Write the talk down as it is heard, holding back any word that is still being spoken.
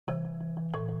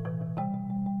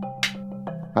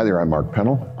Hi there, I'm Mark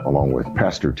Pennell, along with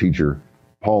pastor-teacher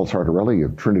Paul Sartorelli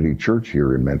of Trinity Church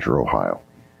here in Mentor, Ohio.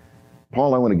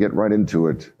 Paul, I want to get right into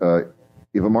it.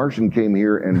 If a Martian came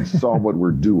here and saw what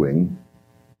we're doing,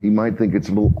 he might think it's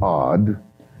a little odd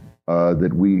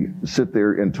that we sit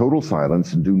there in total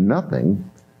silence and do nothing,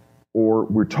 or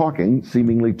we're talking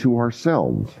seemingly to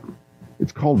ourselves.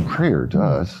 It's called prayer to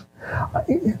us.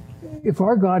 If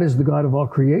our God is the God of all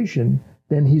creation,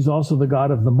 then he's also the God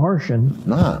of the Martian.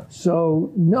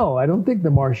 So, no, I don't think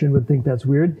the Martian would think that's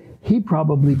weird. He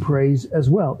probably prays as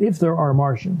well, if there are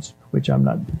Martians, which I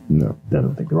don't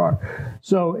think there are.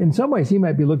 So, in some ways, he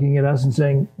might be looking at us and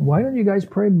saying, why don't you guys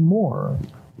pray more?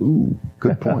 Ooh,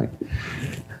 good point.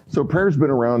 So prayer's been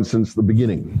around since the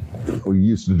beginning. We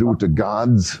used to do it to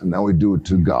gods, now we do it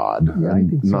to God. Yeah, I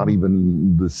think so. Not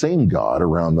even the same God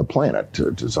around the planet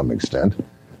to some extent.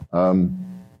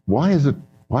 Why is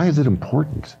it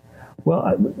important?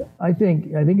 Well, I think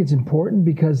it's important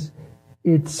because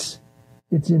it's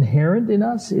inherent in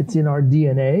us. It's in our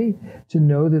DNA to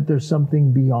know that there's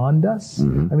something beyond us.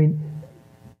 Mm-hmm. I mean,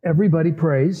 everybody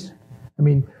prays. I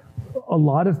mean, a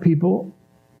lot of people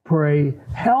pray,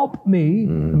 help me.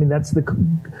 Mm-hmm. I mean, that's the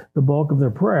bulk of their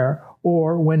prayer.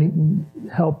 Or when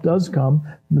help does come,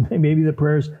 maybe the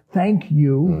prayer is, thank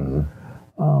you.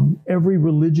 Mm-hmm. Every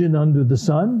religion under the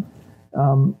sun,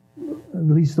 at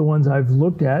least the ones I've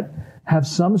looked at, have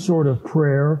some sort of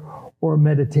prayer or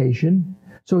meditation.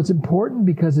 So it's important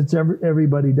because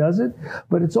everybody does it,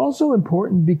 but it's also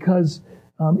important because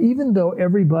even though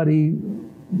everybody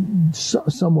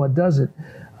somewhat does it,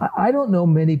 I don't know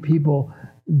many people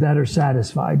that are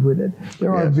satisfied with it.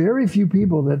 There are very few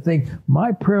people that think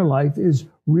my prayer life is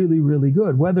really, really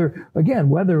good.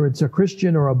 Whether it's a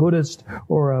Christian or a Buddhist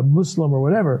or a Muslim or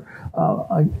whatever,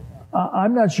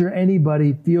 I'm not sure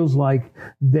anybody feels like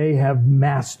they have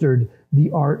mastered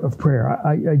the art of prayer.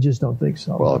 I just don't think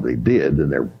so. Well, if they did, then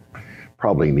they're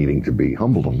probably needing to be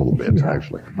humbled a little bit,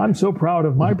 actually. I'm so proud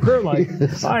of my prayer life.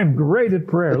 Yes. I'm great at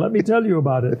prayer. Let me tell you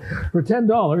about it. For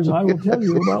 $10, I will tell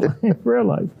you about my prayer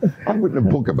life. I've written a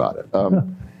book about it.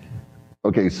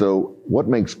 Okay, so what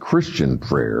makes Christian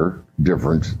prayer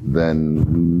different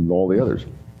than all the others?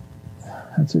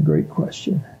 That's a great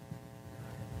question.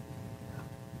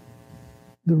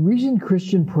 The reason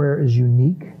Christian prayer is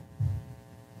unique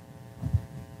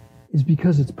is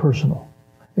because it's personal.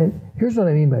 And here's what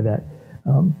I mean by that.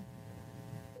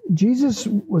 Jesus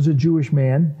was a Jewish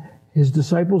man. His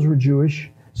disciples were Jewish,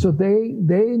 so they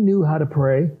knew how to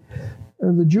pray.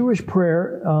 The Jewish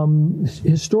prayer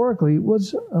historically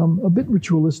was a bit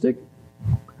ritualistic,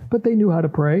 but they knew how to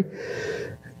pray.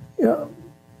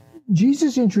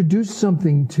 Jesus introduced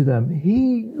something to them.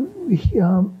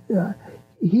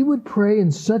 He would pray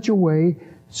in such a way,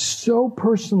 so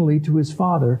personally to his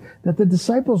Father, that the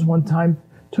disciples one time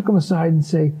took him aside and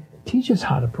say, teach us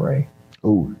how to pray.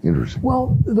 Oh, interesting.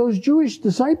 Well, those Jewish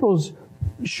disciples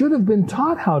should have been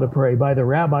taught how to pray by the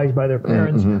rabbis, by their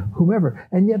parents, whomever.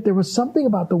 And yet there was something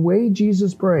about the way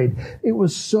Jesus prayed. It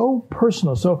was so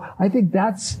personal. So I think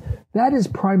that is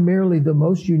primarily the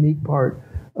most unique part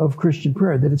of Christian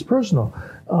prayer, that it's personal.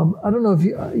 I don't know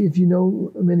if you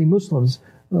know many Muslims.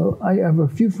 I have a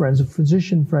few friends. A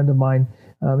physician friend of mine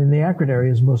in the Akron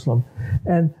area is Muslim.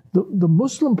 And the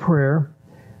Muslim prayer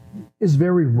is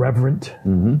very reverent,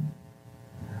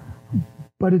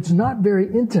 but it's not very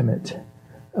intimate.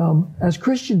 As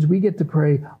Christians, we get to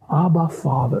pray, Abba,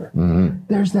 Father.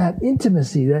 There's that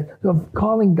intimacy of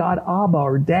calling God Abba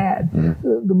or Dad.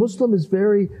 The Muslim is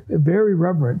very, very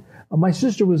reverent. My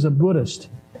sister was a Buddhist.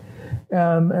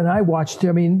 And I watched her.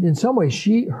 I mean, in some ways,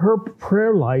 her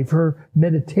prayer life, her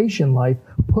meditation life,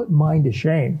 put mine to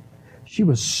shame. She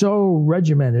was so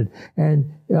regimented,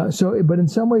 and but in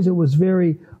some ways, it was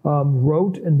very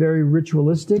rote and very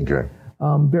ritualistic,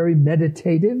 very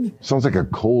meditative. Sounds like a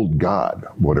cold god,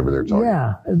 whatever they're talking.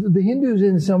 Yeah, the Hindus,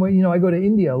 in some way, I go to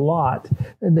India a lot,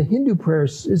 and the Hindu prayer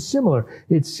is similar.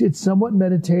 It's somewhat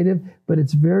meditative, but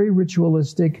it's very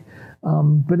ritualistic,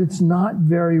 but it's not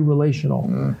very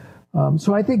relational.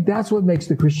 So I think that's what makes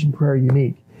the Christian prayer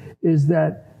unique, is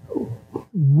that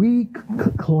we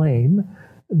claim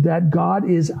that God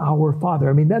is our Father.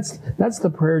 I mean, that's the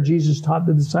prayer Jesus taught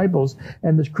the disciples,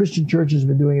 and the Christian church has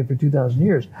been doing it for 2,000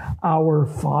 years. Our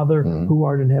Father who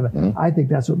art in heaven. I think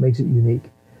that's what makes it unique.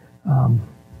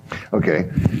 Okay.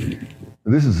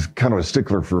 This is kind of a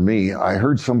stickler for me. I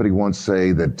heard somebody once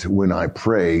say that when I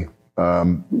pray,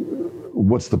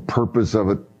 what's the purpose of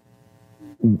it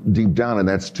deep down? And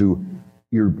that's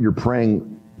you're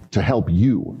praying to help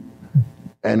you.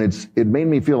 And it made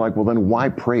me feel like, well, then why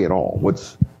pray at all?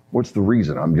 What's the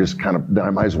reason? I'm just I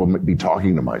might as well be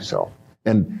talking to myself.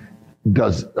 And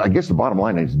I guess the bottom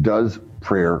line is, does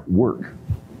prayer work?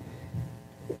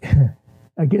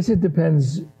 I guess it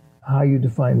depends how you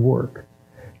define work.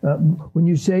 When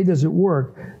you say, does it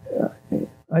work?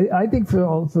 I think for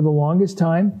the longest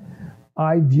time,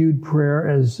 I viewed prayer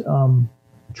as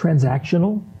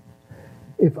transactional.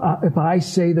 If I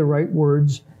say the right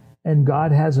words and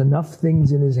God has enough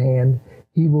things in his hand,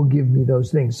 he will give me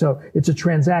those things. So it's a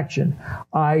transaction.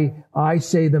 I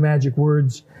say the magic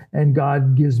words and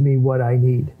God gives me what I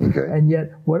need. Okay. And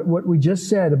yet what we just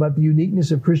said about the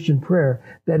uniqueness of Christian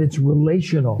prayer, that it's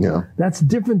relational. Yeah. That's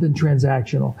different than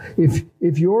transactional.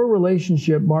 If your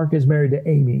relationship, Mark is married to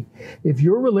Amy, if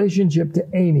your relationship to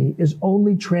Amy is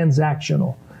only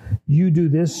transactional, you do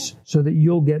this so that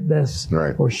you'll get this,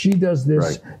 right, or she does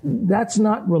this. Right. That's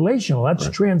not relational. That's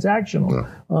right, transactional. Yeah.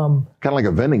 Kind of like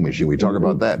a vending machine. We talk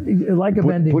about that. Like a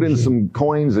vending machine. Put in machine. some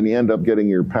coins and you end up getting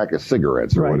your pack of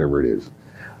cigarettes or right, whatever it is.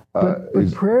 But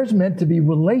prayer is meant to be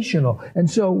relational. And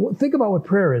so think about what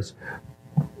prayer is.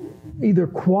 Either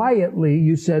quietly,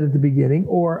 you said at the beginning,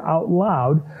 or out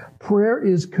loud. Prayer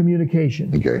is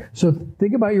communication. Okay. So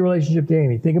think about your relationship to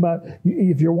Amy. Think about,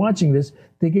 if you're watching this,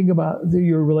 thinking about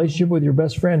your relationship with your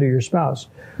best friend or your spouse.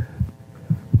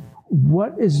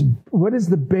 What is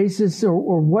the basis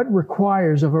or what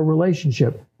requires of a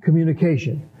relationship?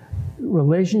 Communication.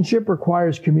 Relationship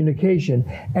requires communication,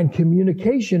 and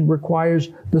communication requires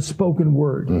the spoken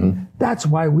word. Mm-hmm. That's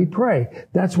why we pray.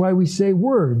 That's why we say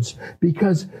words,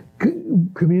 because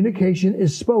communication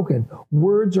is spoken.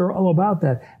 Words are all about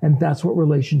that, and that's what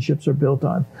relationships are built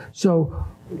on. So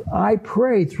I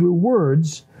pray through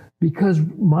words because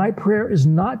my prayer is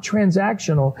not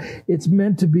transactional. It's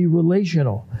meant to be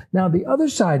relational. Now, the other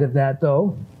side of that,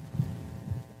 though,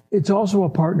 it's also a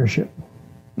partnership.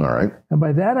 All right. And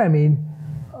by that I mean,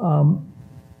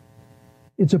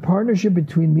 it's a partnership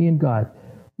between me and God.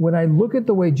 When I look at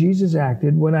the way Jesus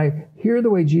acted, when I hear the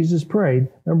way Jesus prayed,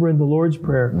 remember in the Lord's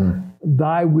Prayer,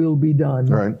 thy will be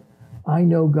done. All right. I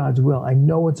know God's will. I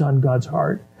know what's on God's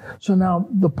heart. So now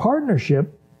the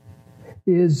partnership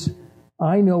is,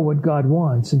 I know what God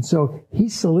wants. And so he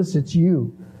solicits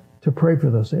you to pray for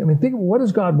those things. I mean, think, what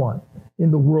does God want in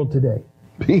the world today?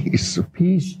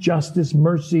 Peace, justice,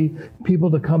 mercy, people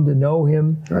to come to know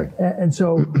him. Right. And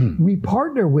so we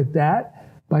partner with that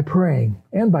by praying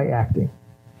and by acting.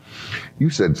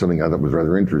 You said something I thought was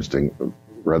rather interesting.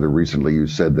 Rather recently, you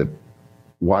said that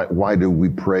why do we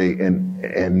pray?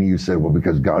 And you said, well,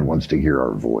 because God wants to hear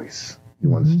our voice. He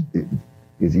wants,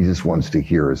 he just wants to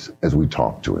hear us as we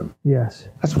talk to him. Yes.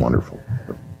 That's wonderful.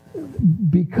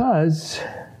 Because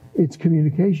it's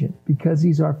communication, because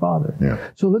he's our Father. Yeah.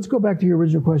 So let's go back to your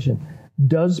original question.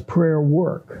 Does prayer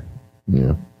work?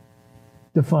 Yeah.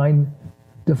 Define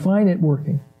it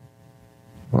working.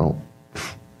 Well,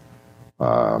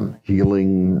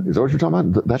 healing, is that what you're talking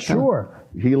about? That sure.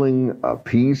 Kind of healing,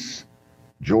 peace,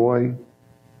 joy,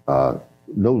 no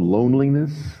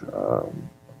loneliness.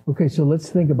 Okay, so let's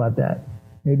think about that.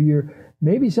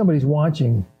 Maybe somebody's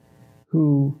watching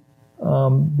who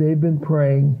they've been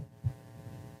praying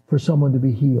for someone to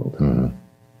be healed. Mm-hmm.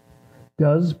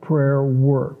 Does prayer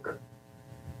work?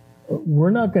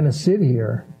 We're not going to sit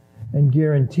here and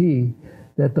guarantee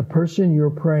that the person you're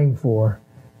praying for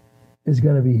is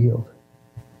going to be healed.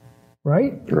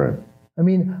 Right? Right. I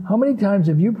mean, how many times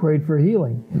have you prayed for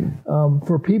healing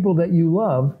for people that you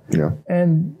love,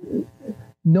 and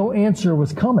no answer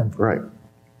was coming? Right.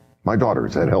 My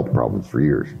daughter's had health problems for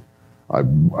years. I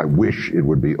wish it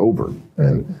would be over.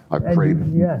 And I prayed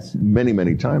many,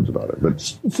 many times about it. But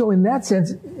so in that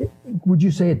sense, would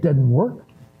you say it doesn't work?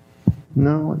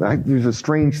 No, there's a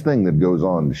strange thing that goes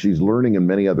on. She's learning in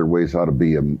many other ways how to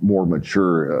be a more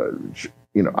mature.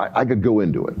 I could go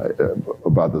into it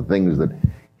about the things that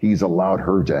he's allowed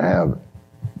her to have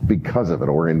because of it,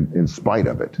 or in spite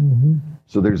of it. Mm-hmm.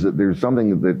 So there's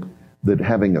something that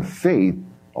having a faith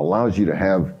allows you to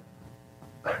have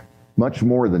much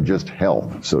more than just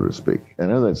health, so to speak. I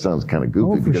know that sounds kind of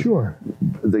goofy. Oh, for sure.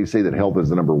 They say that health is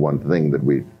the number one thing that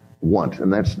we want,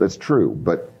 and that's true.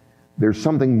 But there's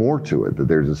something more to it, that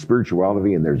there's a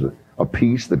spirituality and there's a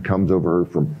peace that comes over her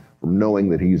from knowing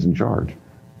that he's in charge.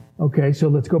 Okay, so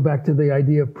let's go back to the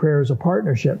idea of prayer as a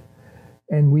partnership.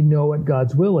 And we know what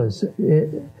God's will is.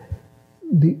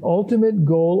 The ultimate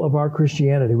goal of our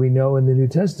Christianity, we know in the New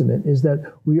Testament, is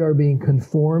that we are being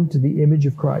conformed to the image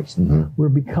of Christ. Mm-hmm. We're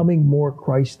becoming more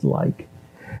Christ-like.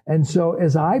 And so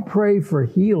as I pray for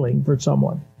healing for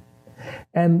someone,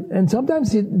 and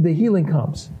sometimes the healing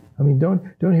comes. I mean,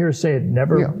 don't hear us say it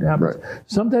never happens. Right.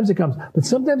 Sometimes it comes, but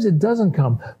sometimes it doesn't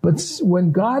come. But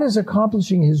when God is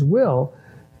accomplishing his will,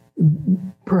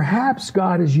 perhaps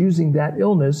God is using that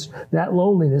illness, that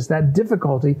loneliness, that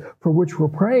difficulty for which we're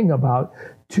praying about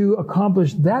to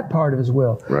accomplish that part of his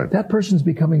will. Right. That person's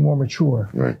becoming more mature.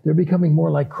 Right. They're becoming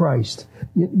more like Christ.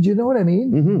 Do you know what I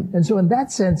mean? Mm-hmm. And so in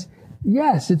that sense,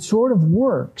 yes, it sort of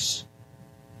works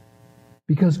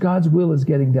because God's will is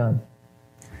getting done.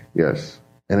 Yes.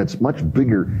 And it's much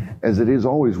bigger, as it is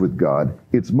always with God,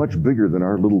 it's much bigger than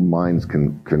our little minds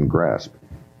can grasp.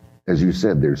 As you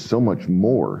said, there's so much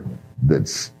more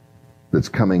that's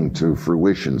coming to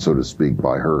fruition, so to speak,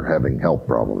 by her having health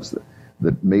problems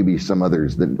that maybe some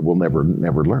others that will never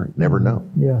learn, never know.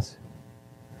 Yes.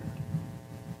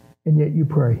 And yet you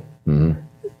pray. Mm-hmm.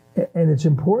 And it's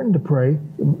important to pray.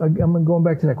 I'm going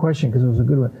back to that question because it was a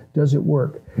good one. Does it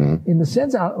work? Mm-hmm. In the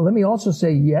sense, let me also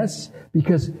say yes,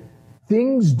 because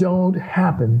things don't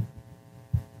happen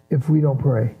if we don't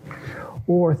pray.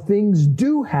 Or things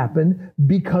do happen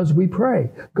because we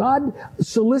pray. God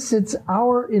solicits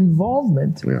our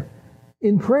involvement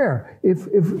in prayer.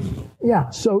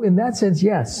 So in that sense,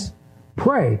 yes,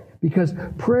 pray, because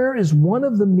prayer is one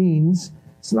of the means.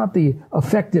 It's not the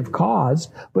effective cause,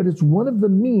 but it's one of the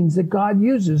means that God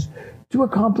uses to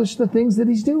accomplish the things that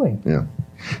he's doing. Yeah.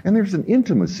 And there's an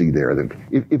intimacy there that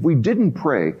if we didn't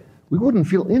pray, we wouldn't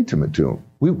feel intimate to him.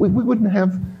 We wouldn't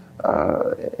have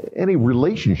any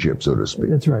relationship, so to speak.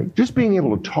 That's right. Just being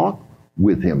able to talk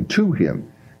with him, to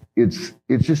him, it's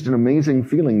just an amazing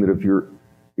feeling that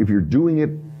if you're doing it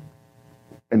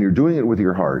and you're doing it with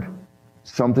your heart,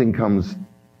 something comes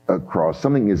across,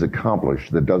 something is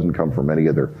accomplished that doesn't come from any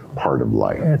other part of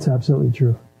life. That's absolutely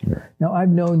true. Yeah. Now, I've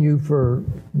known you for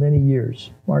many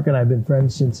years. Mark and I have been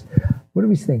friends since, what do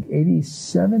we think,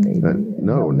 87?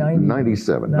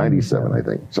 97, I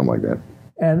think, something like that.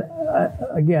 And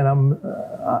again,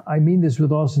 I mean this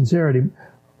with all sincerity.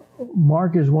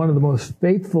 Mark is one of the most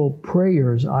faithful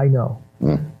prayers I know.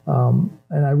 And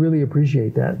I really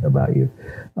appreciate that about you.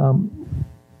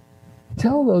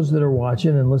 Tell those that are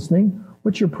watching and listening,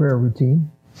 what's your prayer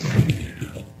routine?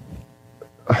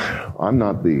 I'm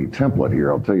not the template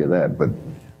here, I'll tell you that. But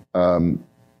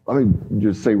let me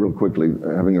just say real quickly,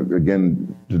 having,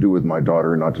 again, to do with my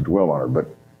daughter, not to dwell on her, but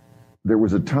there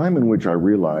was a time in which I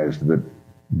realized that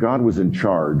God was in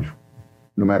charge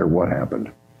no matter what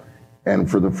happened. And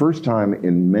for the first time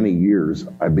in many years,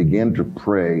 I began to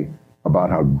pray about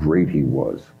how great he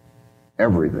was.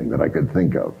 Everything that I could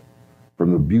think of,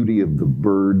 from the beauty of the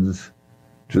birds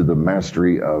to the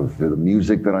mastery of the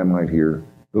music that I might hear,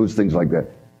 those things like that.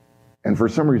 And for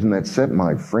some reason that set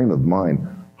my frame of mind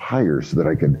higher so that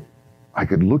I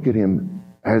could look at him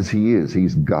as he is.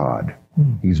 He's God.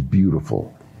 He's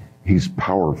beautiful. He's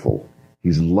powerful.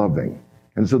 He's loving.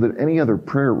 And so that any other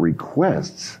prayer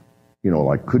requests,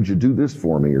 like, could you do this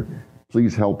for me? Or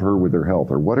please help her with her health,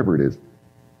 or whatever it is.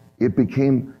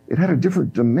 It had a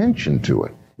different dimension to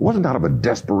it. It wasn't out of a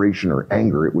desperation or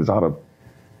anger. It was out of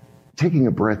taking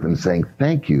a breath and saying,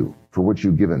 thank you for what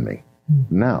you've given me.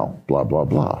 Now, blah, blah,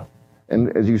 blah.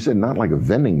 And as you said, not like a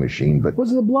vending machine, but...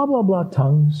 Was the blah, blah, blah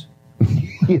tongues?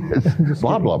 Yes.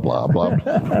 Blah, blah, blah, blah,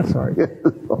 blah. Sorry.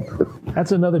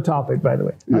 That's another topic, by the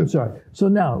way. I'm sorry. So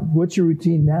now, what's your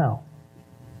routine now?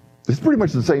 It's pretty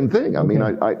much the same thing. I mean,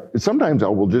 I sometimes I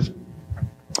will just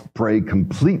pray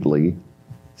completely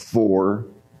for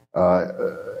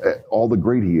all the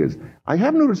great he is. I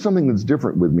have noticed something that's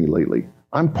different with me lately.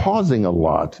 I'm pausing a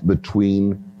lot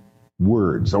between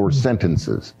words or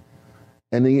sentences.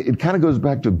 And it kind of goes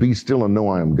back to be still and know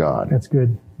I am God. That's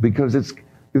good. Because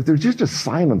if there's just a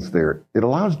silence there, it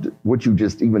allows what you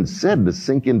just even said to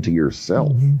sink into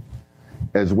yourself,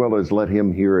 as well as let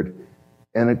him hear it.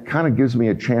 And it kind of gives me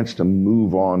a chance to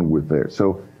move on with it.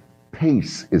 So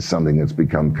pace is something that's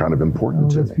become kind of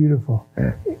important to me. That's beautiful.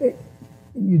 Yeah.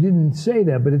 You didn't say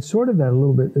that, but it's sort of that a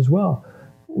little bit as well.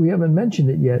 We haven't mentioned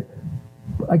it yet.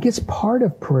 I guess part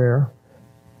of prayer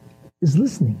is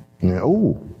listening. Yeah.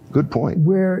 Oh, good point.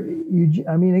 Where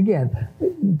again,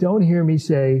 don't hear me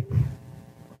say,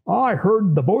 I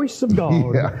heard the voice of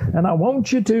God, and I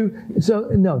want you to. So,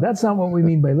 no, that's not what we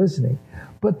mean by listening.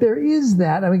 But there is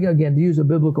that, again, to use a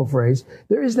biblical phrase,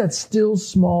 there is that still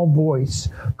small voice.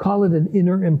 Call it an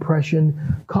inner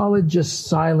impression. Call it just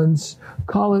silence.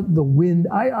 Call it the wind.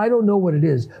 I don't know what it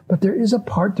is. But there is a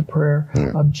part to prayer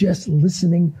of just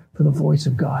listening for the voice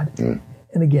of God.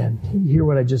 And again, hear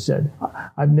what I just said.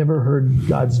 I've never heard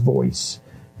God's voice.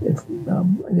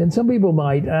 And some people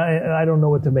might. I don't know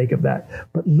what to make of that.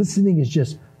 But listening is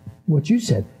just what you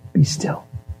said. Be still.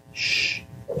 Shh.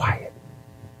 Quiet.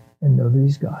 And know that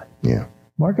he's God. Yeah.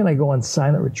 Mark and I go on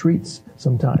silent retreats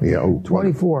sometimes.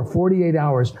 24, 48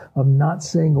 hours of not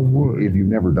saying a word. If you've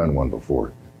never done one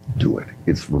before, do it.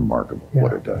 It's remarkable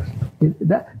what it does.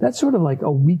 That's sort of like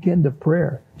a weekend of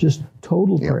prayer, just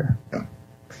total prayer. Yeah.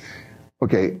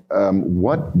 Okay,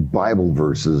 what Bible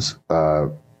verses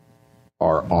are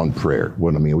on prayer?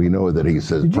 What I mean, we know that he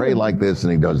says, pray like this,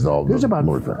 and he does all There's the about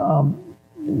Lord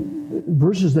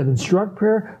verses that instruct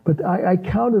prayer, but I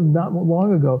counted not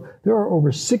long ago, there are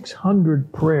over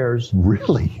 600 prayers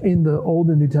really in the Old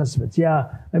and New Testaments. Yeah,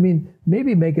 I mean,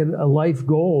 maybe make it a life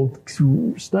goal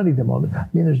to study them all. I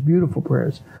mean, there's beautiful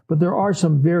prayers, but there are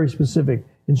some very specific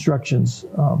instructions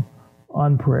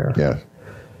on prayer. Yes.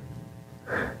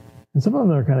 And some of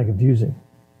them are kind of confusing.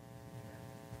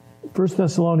 1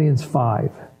 Thessalonians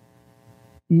 5,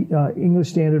 English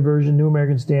Standard Version, New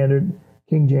American Standard,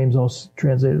 King James all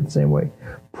translated the same way.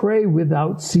 Pray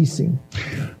without ceasing.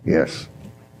 Yes.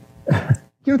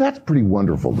 That's pretty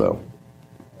wonderful, though.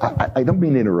 I don't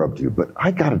mean to interrupt you, but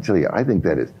I got to tell you, I think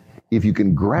that is, if you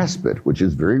can grasp it, which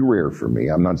is very rare for me,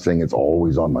 I'm not saying it's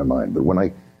always on my mind, but when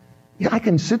I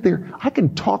can sit there, I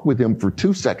can talk with him for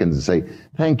 2 seconds and say,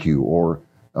 thank you, or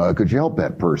could you help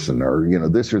that person, or,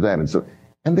 this or that.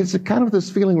 And there's a kind of this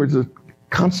feeling where there's a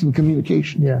constant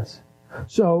communication. Yes.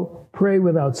 So pray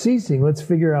without ceasing. Let's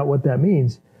figure out what that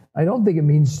means. I don't think it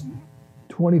means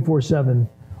 24/7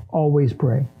 always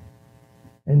praying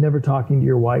and never talking to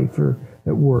your wife or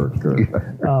at work. Or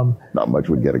not much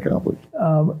would get accomplished.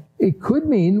 It could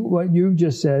mean what you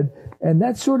just said, and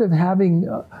that's sort of having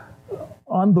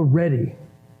on the ready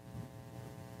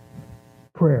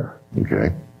prayer.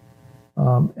 Okay.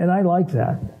 And I like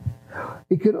that.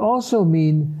 It could also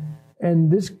mean,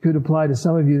 and this could apply to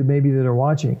some of you maybe that are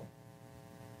watching,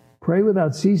 pray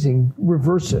without ceasing,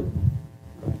 reverse it.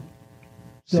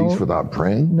 Cease without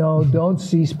praying? No, don't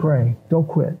cease praying. Don't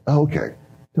quit. Okay.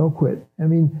 Don't quit. I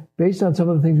mean, based on some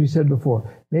of the things we said before,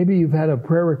 maybe you've had a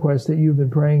prayer request that you've been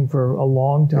praying for a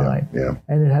long time,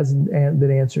 and it hasn't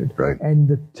been answered. Right. And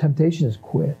the temptation is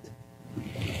quit.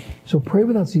 So pray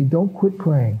without ceasing. Don't quit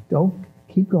praying. Don't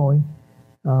keep going.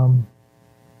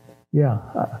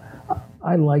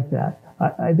 I like that.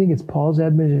 I think it's Paul's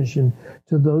admonition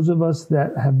to those of us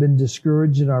that have been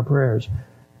discouraged in our prayers.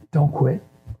 Don't quit.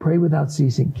 Pray without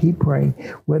ceasing. Keep praying.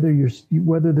 Whether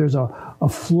there's a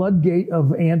floodgate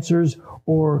of answers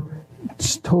or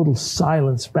total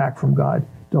silence back from God,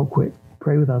 don't quit.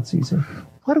 Pray without ceasing.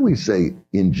 Why do we say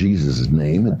in Jesus'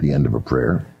 name at the end of a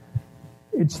prayer?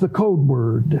 It's the code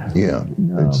word. Yeah,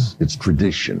 it's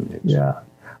tradition.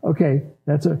 Okay,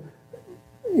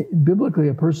 biblically,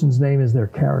 a person's name is their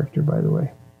character, by the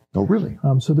way. Oh, really?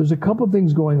 So there's a couple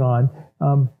things going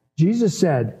on. Jesus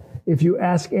said, if you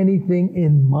ask anything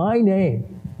in my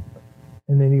name,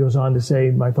 and then he goes on to say,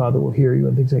 my Father will hear you,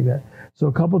 and things like that. So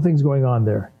a couple things going on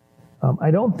there. I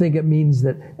don't think it means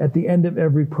that at the end of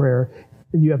every prayer,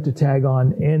 you have to tag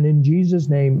on, and in Jesus'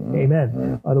 name,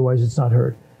 amen. Otherwise, it's not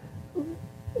heard.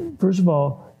 First of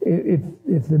all,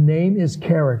 if the name is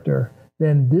character,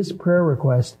 then this prayer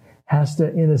request has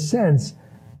to, in a sense,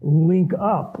 link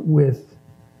up with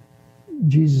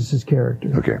Jesus'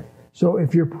 character. Okay. So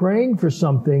if you're praying for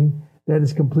something that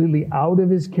is completely out of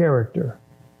his character,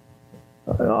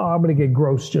 I'm going to get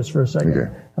gross just for a second.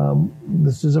 Okay.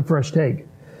 This is a fresh take.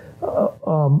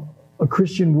 A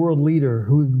Christian world leader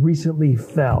who recently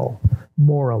fell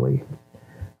morally,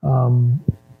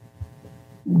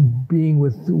 being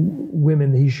with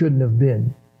women he shouldn't have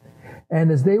been. And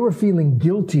as they were feeling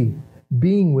guilty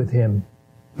being with him,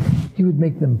 he would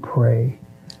make them pray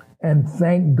and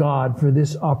thank God for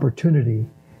this opportunity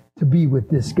to be with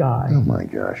this guy. Oh my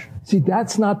gosh. See,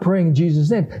 that's not praying in Jesus'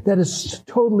 name. That is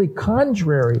totally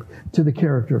contrary to the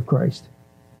character of Christ.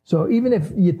 So even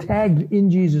if you tagged in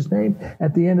Jesus' name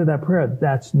at the end of that prayer,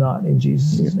 that's not in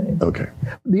Jesus' name. Okay.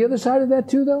 The other side of that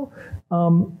too, though,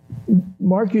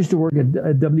 Mark used to work at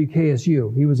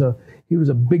WKSU. He was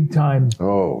a big time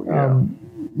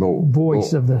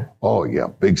voice of the. Oh yeah,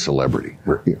 big celebrity.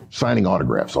 We're signing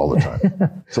autographs all the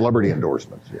time. Celebrity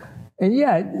endorsements. Yeah. And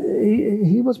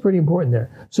he was pretty important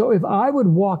there. So if I would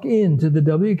walk into the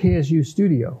WKSU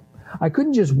studio, I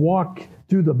couldn't just walk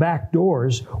through the back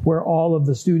doors where all of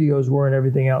the studios were and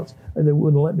everything else, and they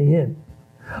wouldn't let me in.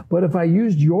 But if I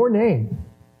used your name,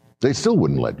 they still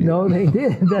wouldn't let you. No, they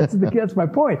did. That's my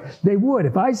point. They would.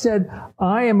 If I said,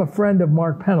 I am a friend of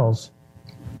Mark Pennell's,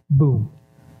 boom,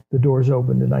 the doors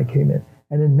opened and I came in.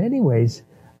 And in many ways,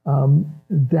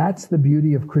 that's the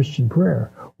beauty of Christian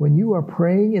prayer. When you are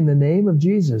praying in the name of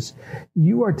Jesus,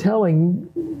 you are telling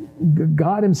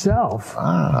God himself,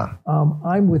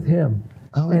 I'm with him.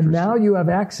 Oh, and now you have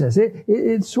access.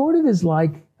 It sort of is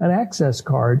like an access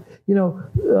card.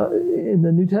 In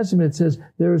the New Testament, it says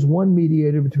there is one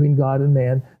mediator between God and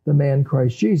man, the man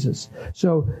Christ Jesus.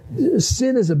 So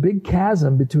sin is a big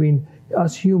chasm between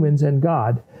us humans and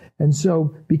God. And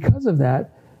so because of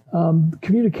that,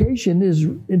 communication is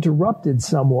interrupted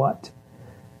somewhat.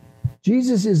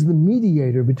 Jesus is the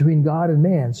mediator between God and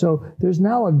man. So there's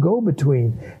now a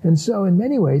go-between. And so in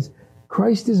many ways,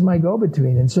 Christ is my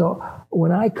go-between. And so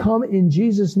when I come in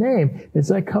Jesus' name, it's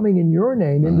like coming in your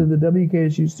name into the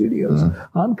WKSU studios.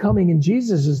 I'm coming in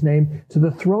Jesus' name to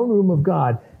the throne room of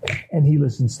God, and he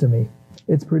listens to me.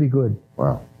 It's pretty good.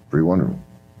 Wow, pretty wonderful.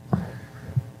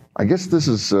 I guess this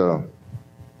is a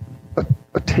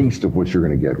taste of what you're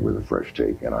going to get with A Fresh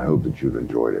Take, and I hope that you've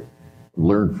enjoyed it.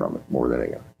 Learn from it more than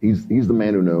anything. He's the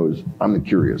man who knows. I'm the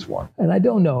curious one. And I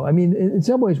don't know. I mean, in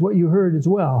some ways, what you heard as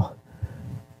well,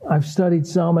 I've studied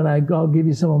some, and I'll give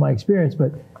you some of my experience.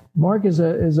 But Mark is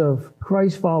a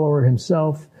Christ follower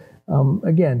himself.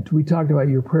 Again, we talked about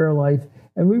your prayer life,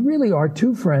 and we really are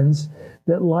two friends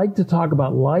that like to talk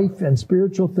about life and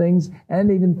spiritual things,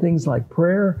 and even things like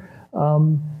prayer,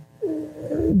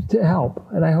 to help.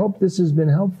 And I hope this has been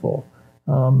helpful.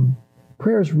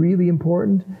 Prayer is really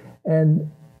important. And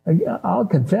I'll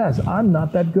confess, I'm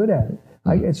not that good at it.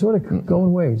 It's sort of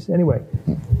going ways. Anyway.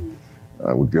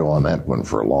 I would go on that one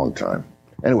for a long time.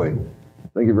 Anyway,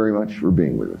 thank you very much for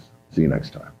being with us. See you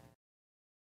next time.